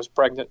wife was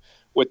pregnant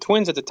with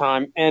twins at the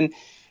time. And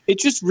it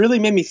just really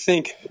made me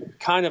think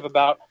kind of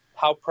about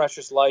how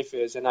precious life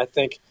is. And I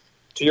think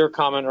to your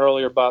comment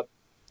earlier about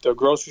the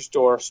grocery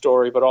store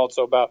story, but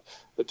also about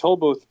the toll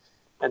booth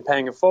and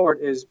paying it forward,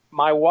 is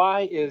my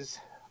why is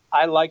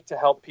I like to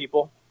help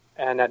people.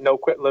 And at No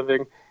Quit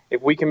Living,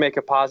 if we can make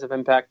a positive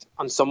impact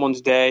on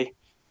someone's day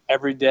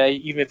every day,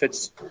 even if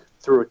it's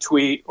through a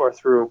tweet or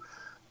through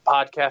a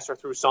podcast or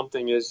through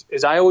something, is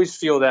I always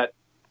feel that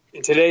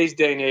in today's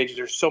day and age,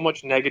 there's so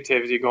much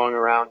negativity going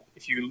around.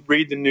 If you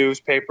read the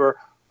newspaper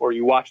or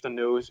you watch the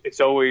news,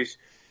 it's always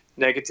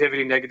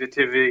negativity.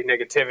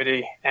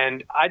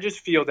 And I just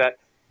feel that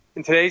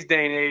in today's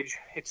day and age,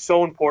 it's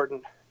so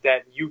important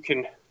that you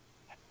can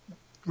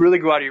really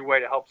go out of your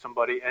way to help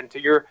somebody. And to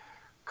your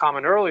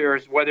comment earlier,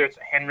 is whether it's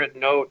a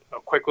handwritten note,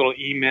 a quick little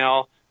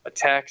email, a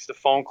text, a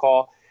phone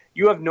call,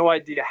 you have no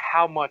idea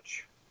how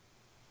much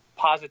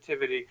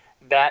positivity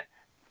that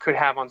could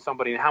have on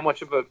somebody and how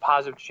much of a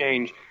positive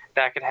change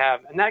that could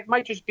have. And that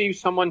might just be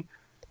someone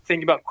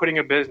thinking about quitting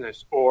a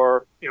business,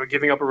 or,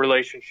 giving up a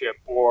relationship,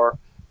 or,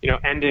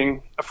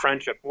 ending a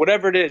friendship,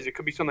 whatever it is. It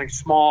could be something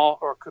small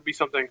or it could be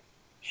something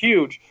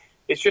huge.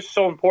 It's just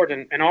so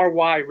important. And our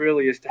why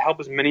really is to help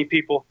as many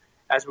people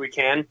as we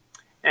can,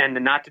 and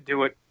not to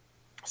do it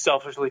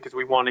selfishly because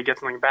we want to get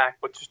something back,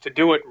 but just to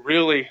do it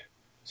really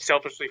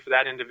selfishly for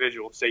that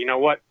individual. Say, you know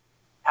what,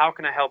 how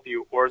can I help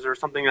you? Or is there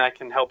something that I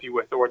can help you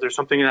with? Or is there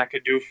something that I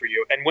could do for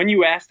you? And when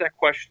you ask that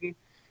question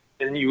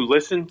and you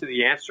listen to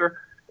the answer,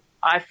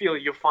 I feel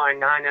you'll find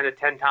 9 out of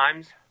 10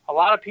 times, a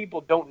lot of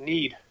people don't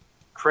need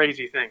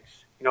crazy things.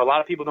 A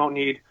lot of people don't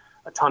need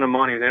a ton of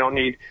money. They don't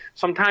need,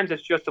 sometimes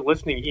it's just a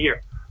listening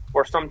ear,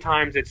 or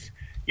sometimes it's,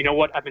 you know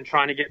what, I've been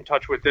trying to get in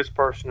touch with this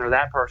person or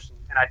that person.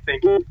 And I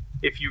think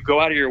if you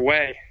go out of your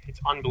way, it's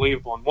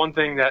unbelievable. And one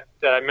thing that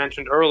I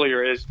mentioned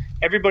earlier is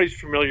everybody's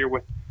familiar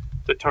with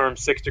the term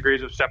 6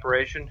 degrees of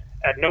separation.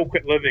 At No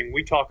Quit Living,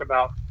 we talk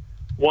about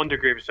 1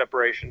 degree of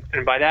separation.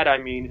 And by that, I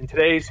mean, in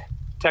today's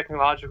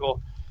technological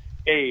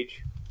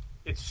age,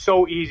 it's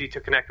so easy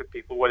to connect with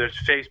people, whether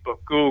it's Facebook,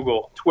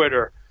 Google,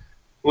 Twitter,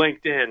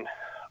 LinkedIn,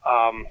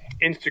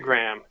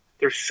 Instagram.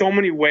 There's so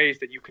many ways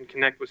that you can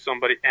connect with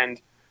somebody.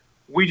 And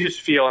we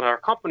just feel in our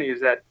company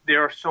is that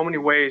there are so many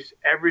ways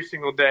every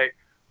single day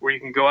where you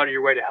can go out of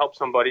your way to help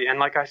somebody. And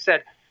like I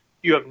said,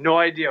 you have no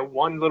idea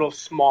one little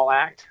small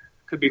act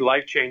could be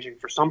life-changing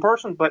for some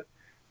person, but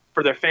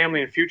for their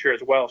family and future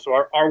as well. So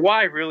our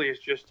why really is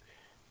just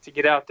to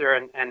get out there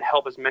and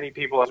help as many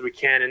people as we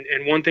can.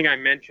 And one thing I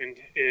mentioned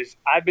is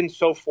I've been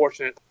so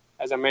fortunate,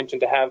 as I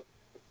mentioned, to have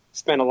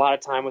spent a lot of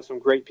time with some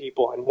great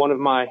people. And one of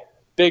my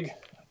big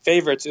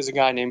favorites is a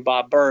guy named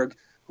Bob Berg,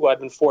 who I've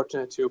been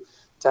fortunate to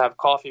have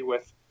coffee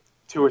with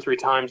 2 or 3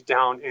 times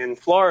down in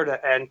Florida.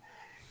 And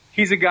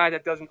he's a guy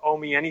that doesn't owe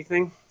me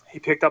anything. He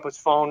picked up his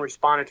phone,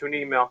 responded to an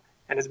email,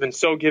 and has been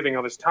so giving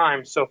of his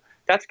time. So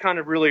that's kind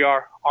of really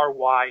our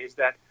why, is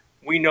that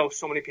we know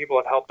so many people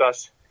have helped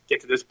us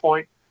get to this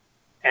point.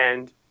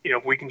 And,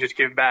 we can just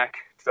give back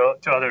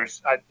to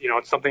others.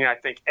 It's something I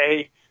think,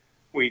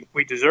 we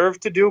deserve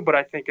to do, but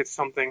I think it's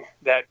something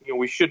that,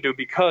 we should do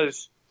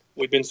because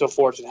we've been so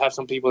fortunate to have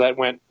some people that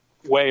went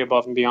way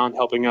above and beyond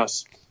helping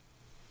us.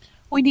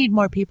 We need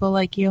more people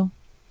like you.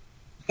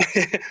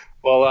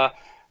 Well,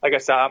 like I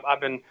said,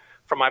 I've been,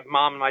 from my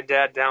mom and my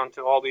dad down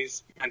to all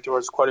these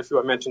mentors, quite a few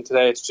I mentioned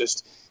today.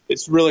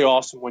 It's really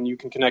awesome when you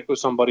can connect with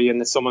somebody and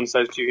then someone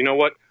says to you, you know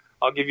what,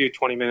 I'll give you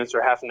 20 minutes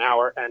or half an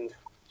hour, and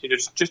you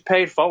just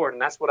pay it forward.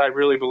 And that's what I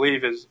really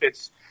believe is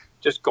it's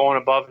just going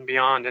above and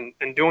beyond and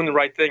doing the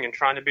right thing and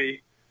trying to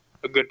be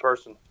a good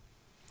person.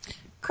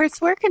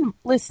 Chris, where can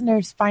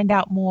listeners find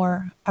out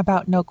more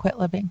about No Quit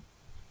Living?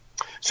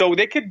 So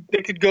they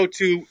could go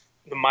to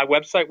my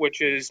website,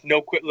 which is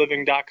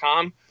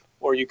noquitliving.com,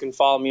 or you can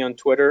follow me on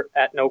Twitter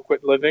at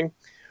noquitliving.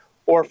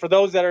 Or for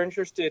those that are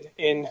interested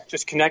in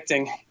just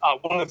connecting,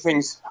 one of the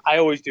things I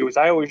always do is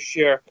I always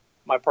share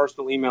my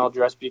personal email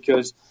address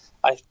because,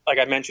 like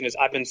I mentioned,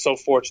 I've been so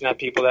fortunate to have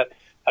people that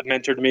have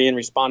mentored me and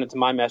responded to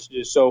my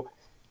messages. So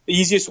the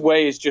easiest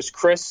way is just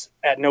Chris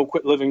at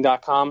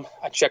noquitliving.com.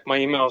 I check my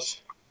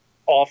emails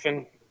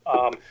often.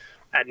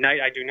 At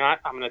night, I do not.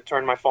 I'm going to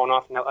turn my phone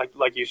off,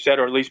 like you said,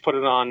 or at least put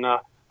it on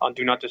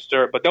Do Not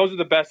Disturb. But those are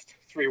the best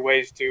 3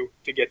 ways to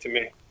get to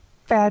me.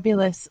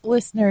 Fabulous.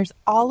 Listeners,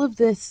 all of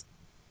this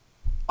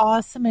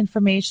awesome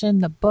information,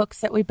 the books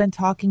that we've been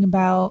talking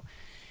about,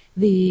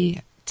 the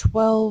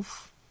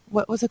 12,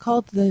 what was it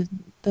called?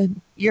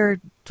 Your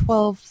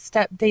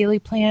 12-step daily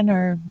plan,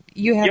 or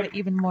you have an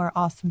even more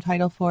awesome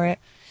title for it.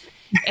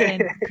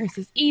 And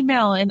Chris's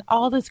email and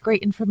all this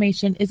great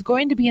information is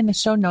going to be in the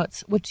show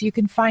notes, which you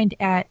can find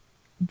at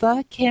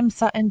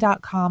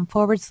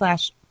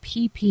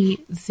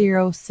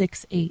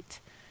thekimsutton.com/pp068.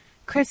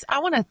 Chris, I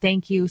want to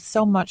thank you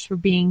so much for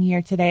being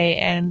here today,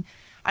 and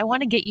I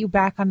want to get you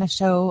back on the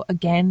show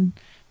again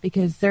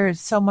because there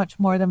is so much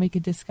more than we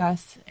could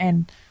discuss.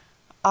 And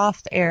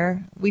off the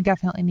air, we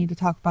definitely need to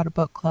talk about a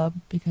book club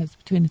because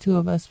between the two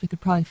of us, we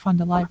could probably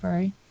fund a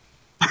library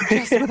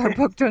just with our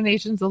book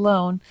donations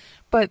alone.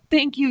 But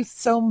thank you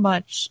so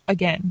much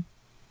again.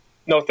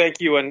 No,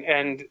 thank you.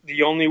 And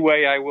the only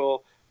way I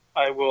will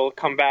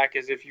come back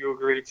is if you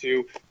agree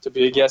to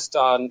be a guest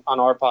on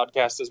our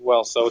podcast as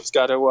well. So it's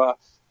got to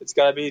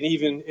be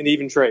an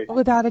even trade.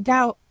 Without a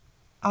doubt,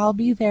 I'll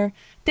be there.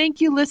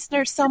 Thank you,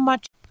 listeners, so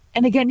much.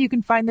 And again, you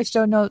can find the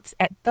show notes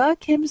at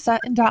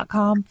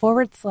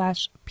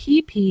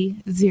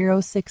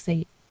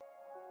thekimsutton.com/pp068.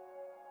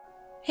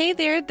 Hey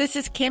there, this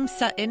is Kim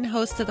Sutton,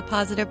 host of the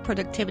Positive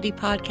Productivity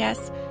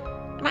Podcast.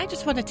 And I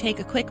just want to take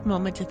a quick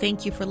moment to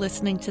thank you for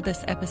listening to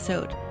this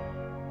episode.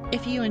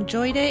 If you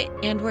enjoyed it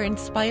and were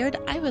inspired,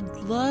 I would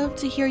love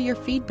to hear your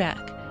feedback.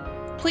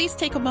 Please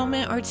take a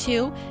moment or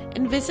two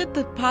and visit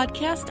the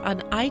podcast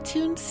on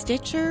iTunes,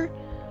 Stitcher,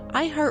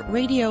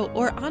 iHeartRadio,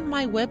 or on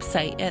my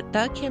website at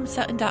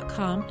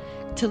thekimsutton.com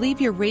to leave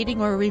your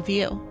rating or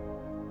review.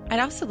 I'd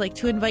also like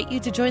to invite you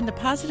to join the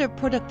Positive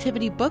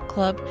Productivity Book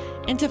Club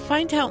and to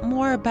find out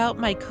more about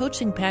my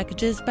coaching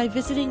packages by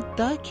visiting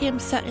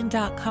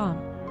thekimsutton.com.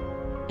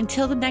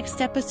 Until the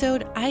next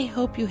episode, I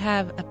hope you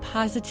have a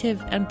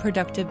positive and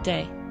productive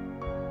day.